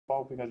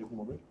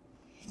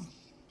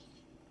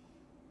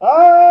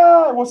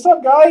What's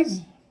up,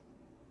 guys?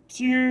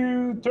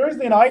 To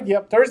Thursday night.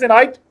 Yep, Thursday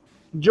night.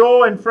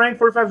 Joe and Frank,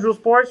 45 Jewel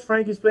Sports.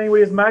 Frank is playing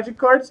with his Magic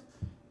cards.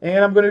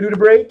 And I'm going to do the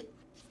break.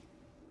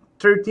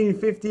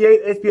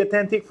 1358 SP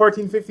Authentic,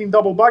 1415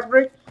 double box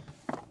break.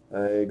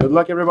 Good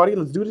luck, everybody.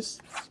 Let's do this.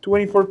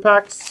 24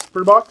 packs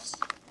per box.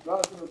 A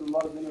lot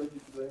of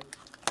energy today.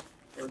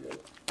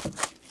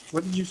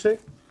 What did you say?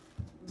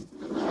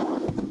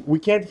 We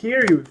can't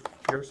hear you.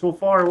 You're so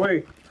far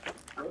away.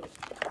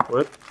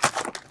 What?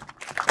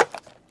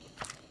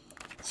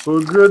 So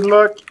good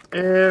luck,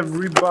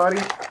 everybody.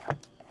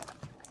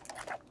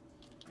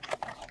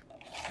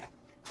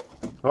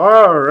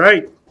 All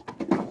right.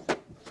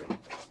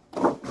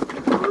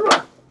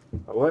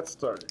 Let's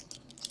start.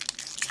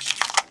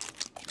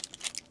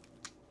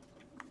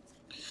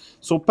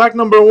 So pack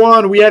number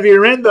 1, we have a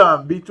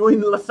random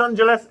between Los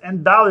Angeles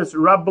and Dallas,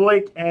 Rob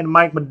Blake and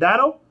Mike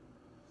Modano.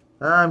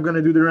 I'm going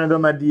to do the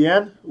random at the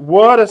end.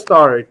 What a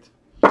start.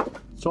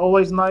 It's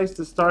always nice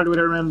to start with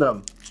a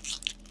random.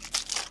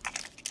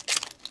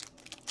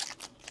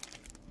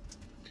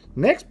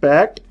 Next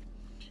pack,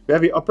 we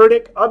have the Upper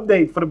Deck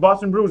update for the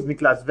Boston Bruins,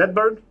 Niklas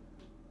Vetberg.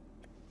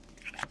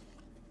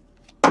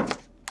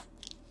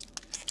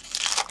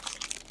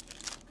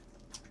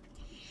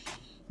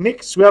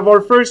 Next, we have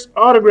our first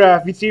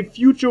autograph. It's a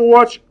Future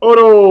Watch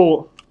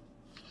Auto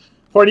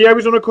for the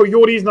Arizona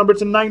Coyotes, number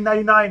to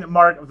 999,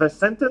 Mark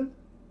Vasentin.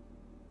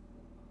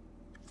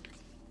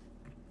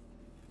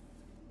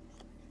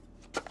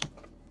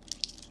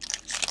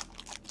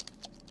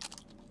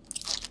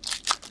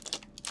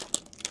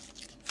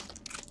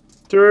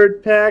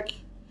 Third pack,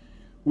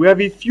 we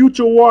have a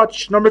Future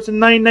Watch, number to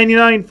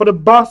 999 for the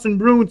Boston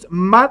Bruins,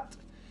 Matt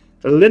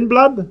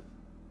Lindblad.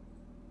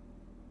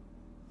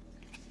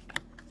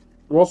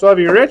 We also have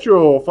a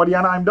retro for the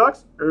Anaheim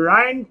Ducks,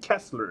 Ryan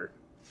Kessler.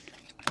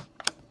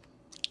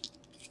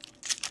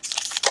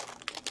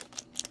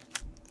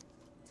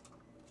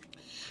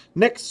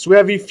 Next, we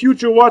have a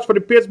Future Watch for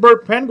the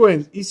Pittsburgh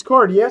Penguins. He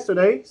scored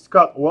yesterday,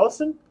 Scott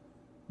Wilson,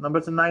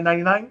 number to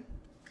 999.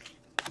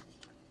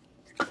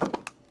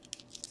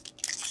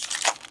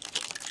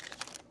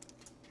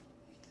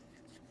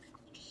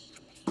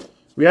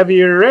 We have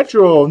a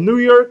retro New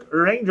York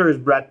Rangers,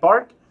 Brad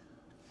Park.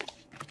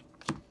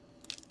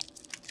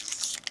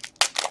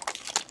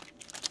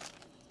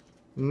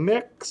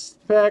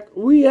 Next pack,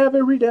 we have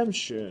a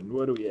redemption.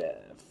 What do we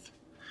have?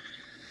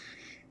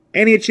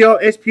 NHL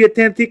SP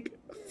Authentic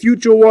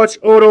Future Watch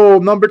Auto,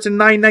 number to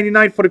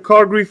 999 for the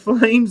Calgary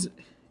Flames.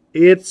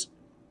 It's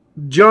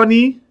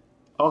Johnny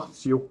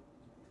Ortio.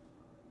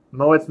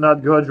 No, it's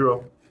not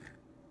Gaudreau.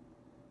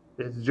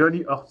 It's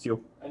Johnny Ortio.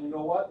 And you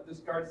know what? This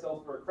card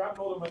sells for a crap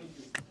load of money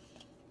too.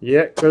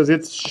 Yeah, because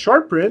it's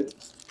sharp print.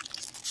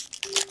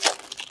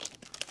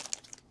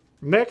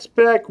 Next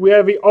pack, we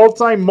have the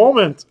all-time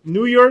moment.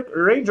 New York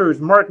Rangers,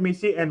 Mark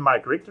Messier and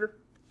Mike Richter.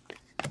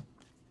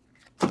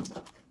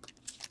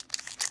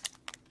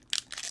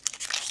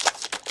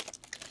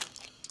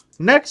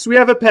 Next, we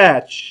have a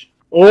patch.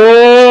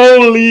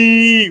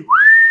 Holy!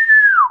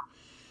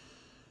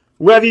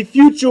 We have a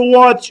Future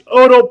Watch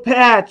Auto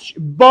patch.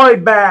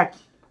 Buyback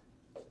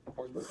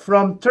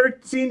from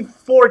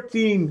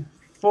 13-14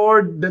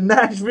 for the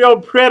Nashville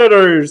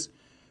Predators.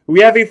 We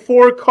have a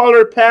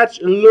 4-color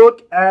patch.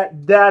 Look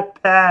at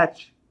that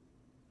patch.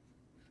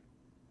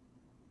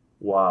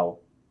 Wow.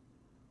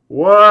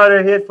 What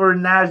a hit for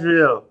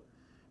Nashville.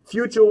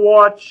 Future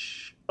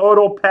Watch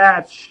Auto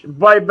patch.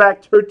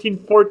 Buyback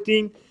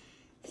 13-14.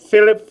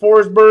 Philip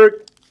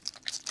Forsberg.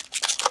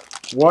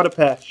 What a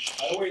patch.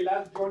 By the way,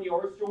 last Johnny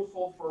Orso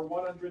sold for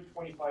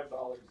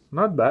 $125.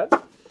 Not bad.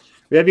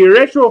 We have a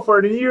retro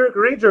for the New York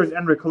Rangers,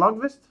 Henrik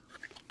Lundqvist.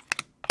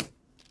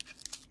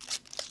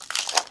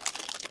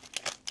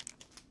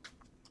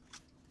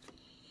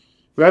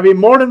 We have a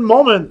modern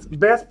moment,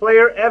 best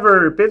player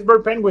ever,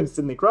 Pittsburgh Penguins,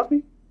 Sidney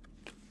Crosby.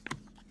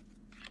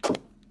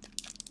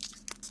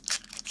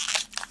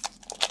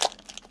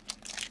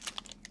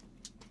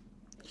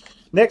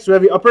 Next, we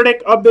have the Upper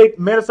Deck update,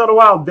 Minnesota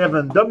Wild,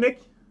 Devin Dubnyk.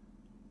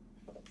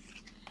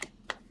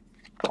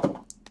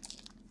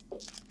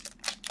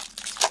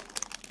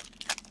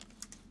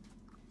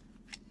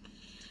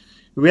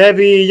 We have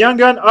a Young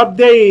Gun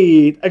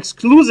update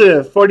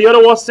exclusive for the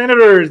Ottawa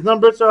Senators,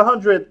 number to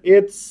 100.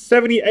 It's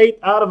 78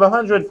 out of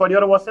 100 for the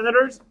Ottawa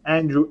Senators.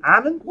 Andrew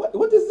Hammond.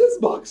 What is this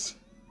box?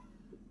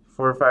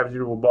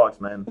 450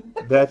 box, man.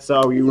 That's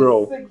how we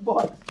roll. Sick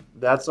box.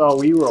 That's how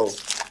we roll.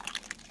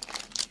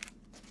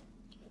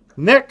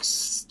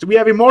 Next, we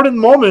have a modern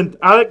moment,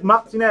 Alec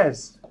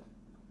Martinez.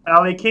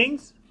 LA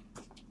Kings.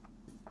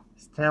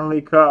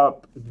 Stanley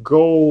Cup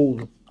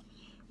Gold. We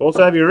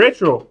also have a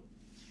retro.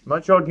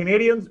 Montreal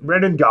Canadiens,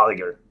 Brendan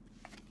Gallagher.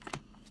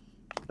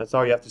 That's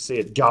how you have to say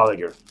it,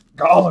 Gallagher.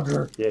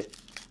 Gallagher. Yeah.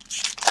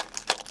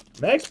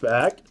 Next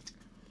pack,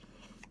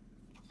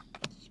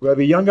 we have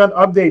a Young Gun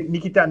update,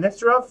 Nikita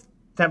Nesterov,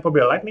 Tampa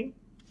Bay Lightning.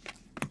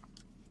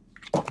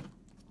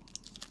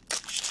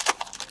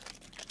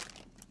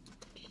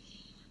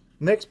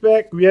 Next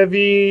pack, we have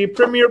the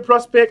Premier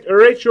Prospect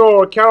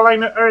Retro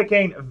Carolina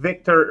Hurricane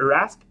Victor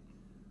Rask.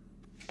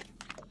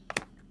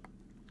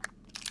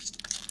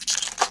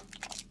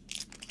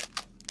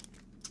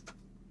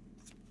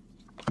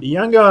 The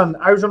Young Gun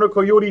Arizona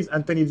Coyotes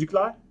Anthony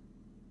Duclair.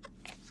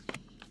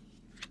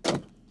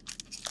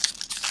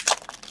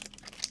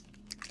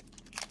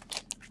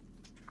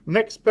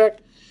 Next pack,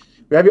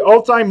 we have the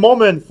all-time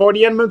moment for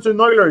the Edmonton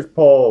Oilers,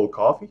 Paul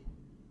Coffey.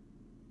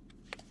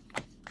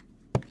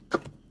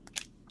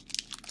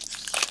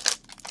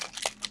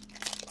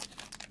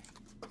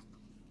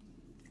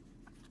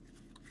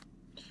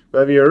 We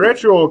have your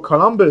retro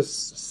Columbus,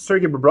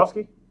 Sergei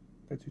Bobrovsky.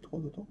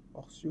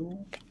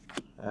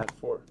 At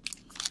 4.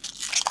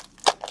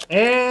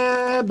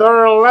 And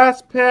our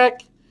last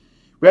pack,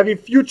 we have a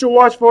future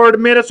watch for the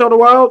Minnesota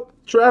Wild,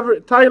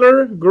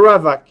 Tyler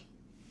Gravak.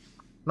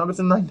 Number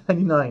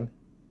 999.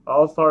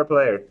 All-star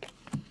player.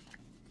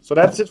 So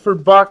that's it for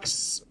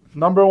box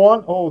number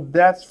 1. Oh,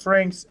 that's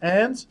Frank's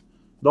ends.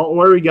 Don't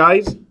worry,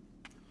 guys.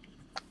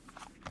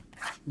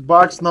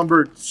 Box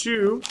number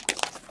 2.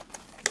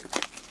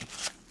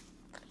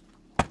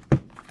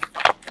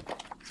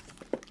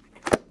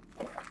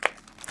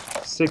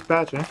 Sick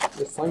patch, eh?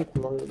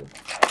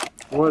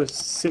 What a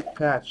sick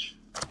patch.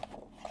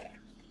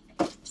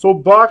 So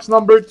box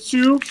number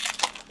 2,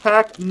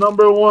 pack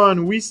number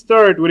 1. We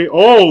start with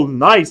oh,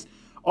 nice.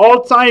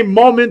 All-time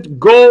moment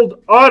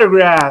gold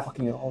autograph.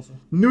 Fucking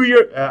awesome. New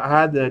York. I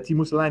had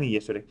Timo Solani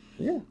yesterday.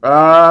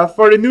 Yeah.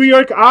 For the New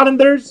York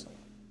Islanders,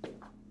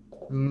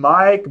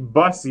 Mike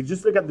Bussey.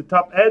 Just look at the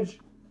top edge.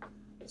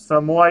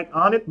 Some white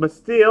on it, but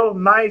still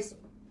nice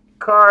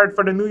card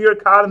for the New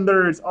York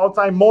Islanders.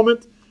 All-time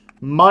moment,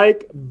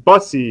 Mike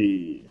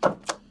Bussey.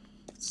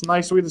 It's a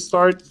nice way to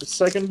start the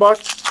second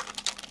box.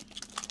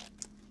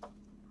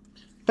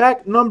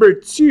 Pack number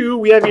 2,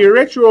 we have a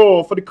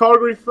retro for the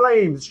Calgary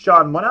Flames,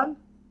 Sean Monahan.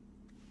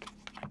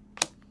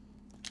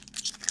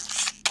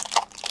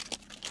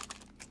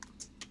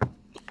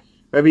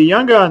 We have a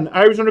Young Gun,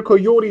 Arizona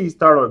Coyotes,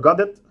 Tyler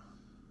Goddett.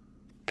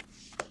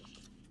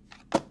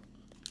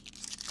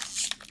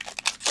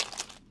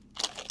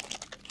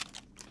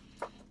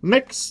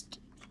 Next,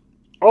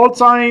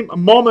 all-time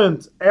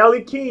moment, LA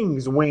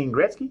Kings, Wayne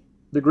Gretzky,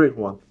 the great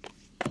one.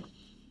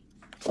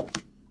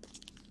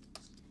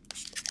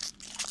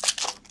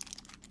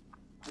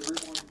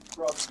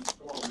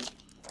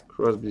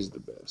 Crosby's the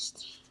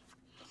best.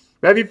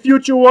 We have a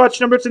future watch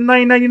number to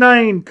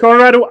 999,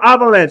 Colorado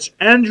Avalanche,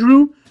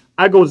 Andrew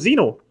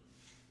Agozino.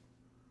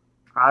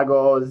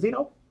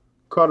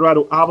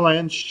 Colorado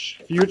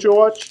Avalanche future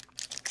watch.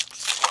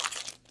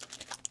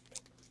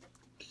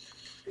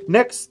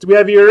 Next, we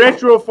have a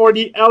retro for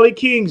the LA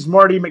Kings,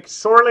 Marty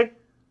McSorley.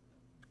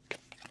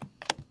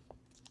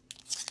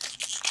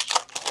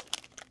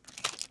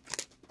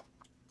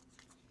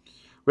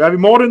 We have a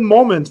modern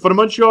moment for the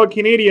Montreal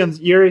Canadiens,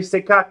 Yuri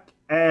Sekak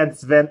and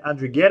Sven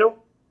Andrighetto.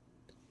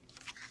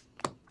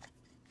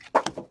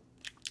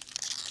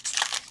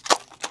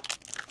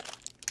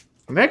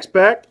 Next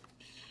pack,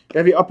 we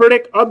have the Upper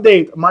Deck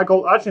update,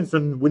 Michael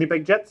Hutchinson,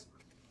 Winnipeg Jets.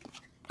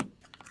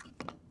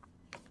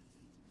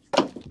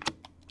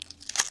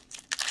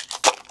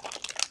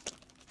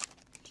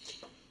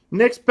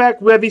 Next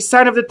pack, we have the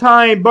Sign of the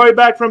Time, boy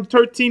back from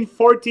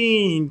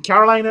 13-14,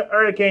 Carolina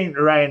Hurricane,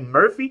 Ryan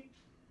Murphy.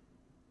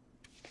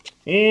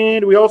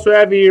 And we also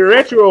have a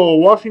retro,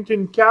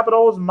 Washington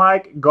Capitals,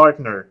 Mike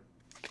Gartner.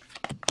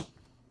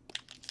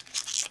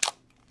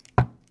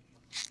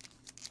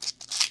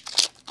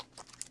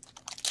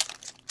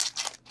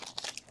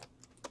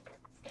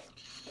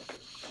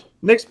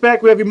 Next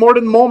pack, we have a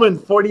modern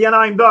moment for the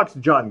Anaheim Ducks,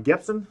 John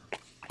Gibson.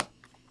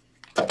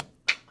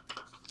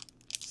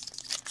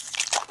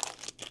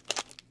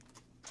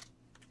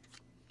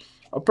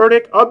 Upper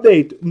Deck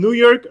update, New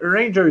York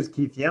Rangers,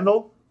 Keith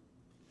Yandel.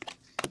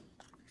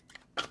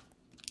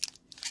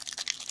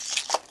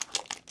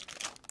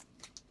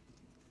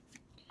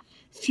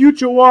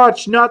 Future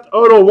watch, not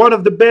auto, one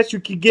of the best you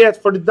could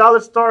get for the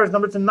Dallas Stars,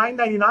 number to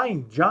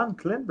 999, John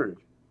Klingberg.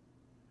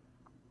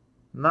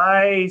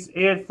 Nice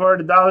hit for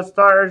the Dallas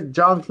Stars,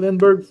 John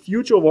Klingberg,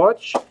 future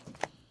watch.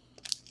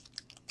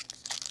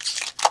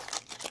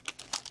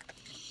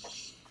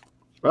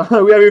 We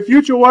have a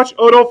future watch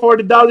auto for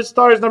the Dallas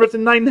Stars, number to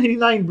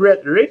 999,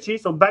 Brett Ritchie.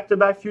 So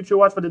back-to-back future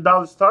watch for the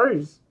Dallas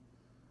Stars.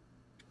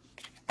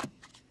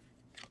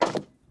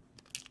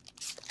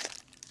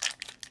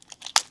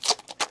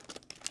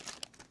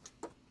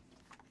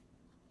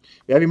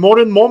 We have a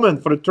modern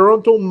moment for the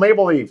Toronto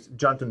Maple Leafs,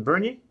 Jonathan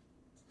Bernier.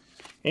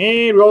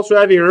 And we also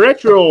have a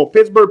retro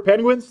Pittsburgh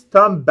Penguins,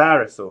 Tom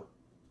Barrasso.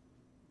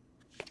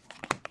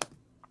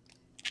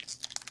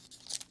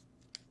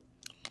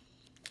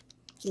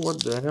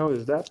 What the hell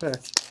is that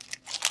pack?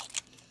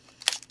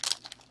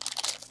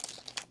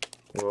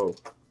 Whoa.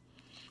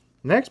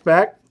 Next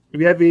pack,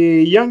 we have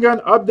a Young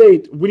Gun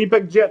update,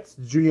 Winnipeg Jets,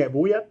 Julien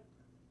Bouillat.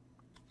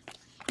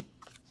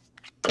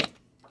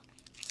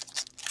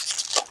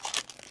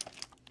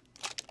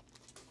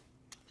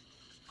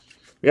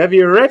 We have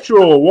a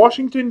retro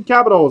Washington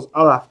Capitals,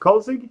 Olaf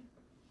Kolzig.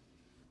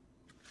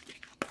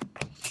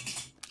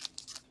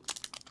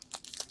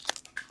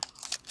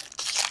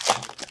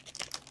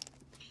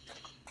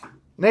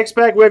 Next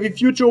pack, we have a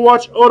Future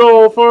Watch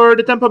Auto for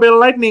the Tampa Bay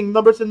Lightning,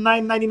 numbers to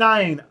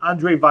 999,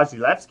 Andrei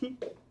Vasilevsky.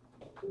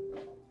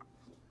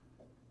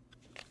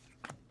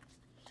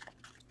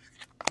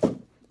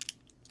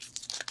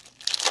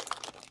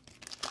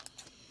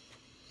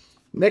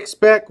 Next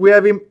pack, we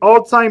have an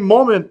all-time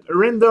moment,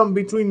 random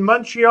between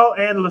Montreal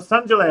and Los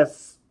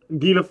Angeles,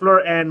 Guy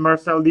Lafleur and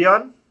Marcel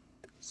Dion.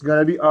 It's going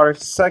to be our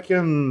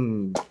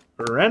second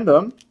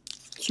random.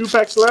 2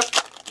 packs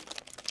left.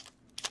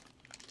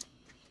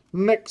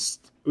 Next,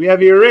 we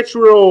have a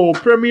retro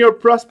Premier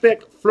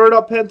Prospect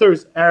Florida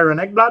Panthers, Aaron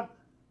Ekblad.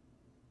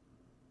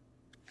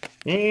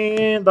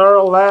 And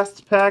our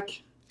last pack.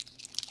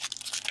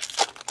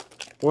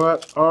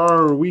 What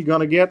are we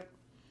going to get?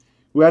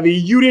 We have a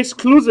Ute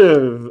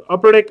exclusive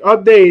Upper Deck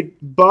Update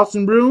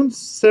Boston Bruins,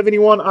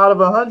 71 out of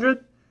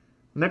 100,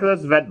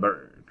 Nicholas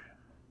Vedberg.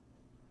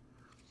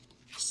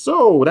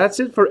 So that's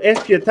it for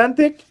SP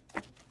Authentic.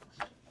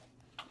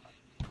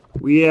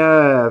 We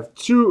have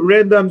 2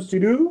 randoms to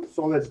do,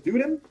 so let's do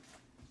them.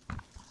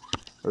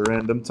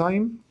 Random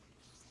time.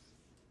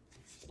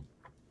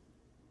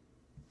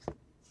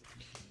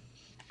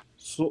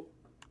 So,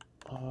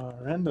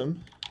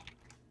 random.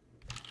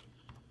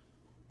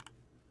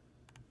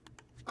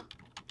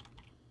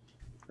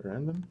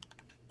 Random.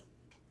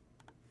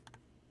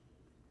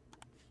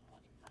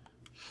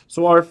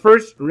 So our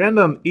first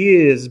random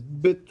is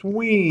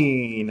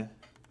between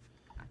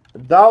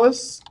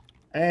Dallas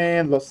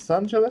and Los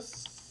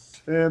Angeles.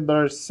 And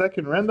our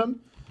second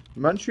random,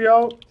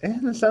 Montreal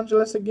and Los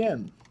Angeles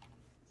again.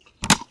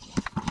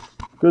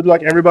 Good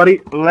luck,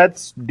 everybody.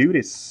 Let's do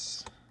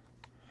this.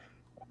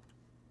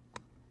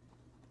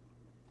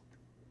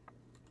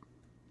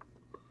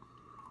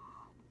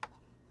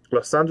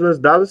 Los Angeles,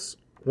 Dallas.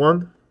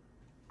 1,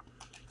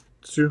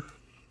 2,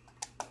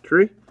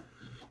 3.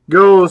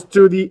 Goes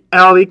to the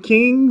LA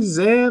Kings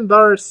and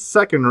our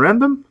second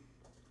random.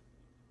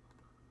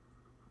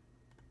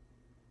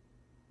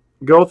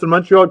 Goes to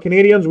Montreal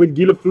Canadiens with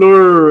Guy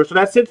Lafleur. So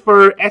that's it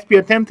for SP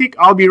Authentic.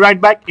 I'll be right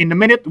back in a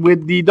minute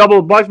with the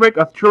double box break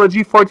of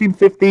Trilogy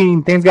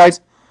 14-15. Thanks, guys.